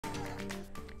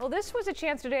Well, this was a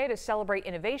chance today to celebrate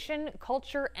innovation,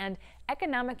 culture, and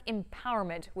economic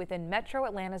empowerment within Metro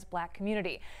Atlanta's Black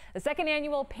community. The second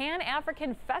annual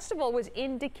Pan-African Festival was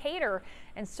in Decatur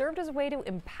and served as a way to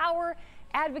empower,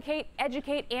 advocate,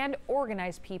 educate, and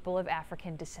organize people of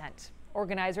African descent.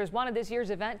 Organizers wanted this year's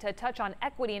event to touch on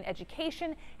equity in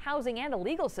education, housing, and the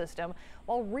legal system,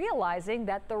 while realizing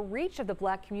that the reach of the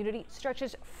Black community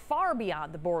stretches far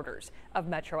beyond the borders of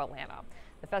Metro Atlanta.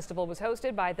 The festival was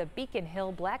hosted by the Beacon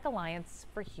Hill Black Alliance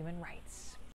for Human Rights.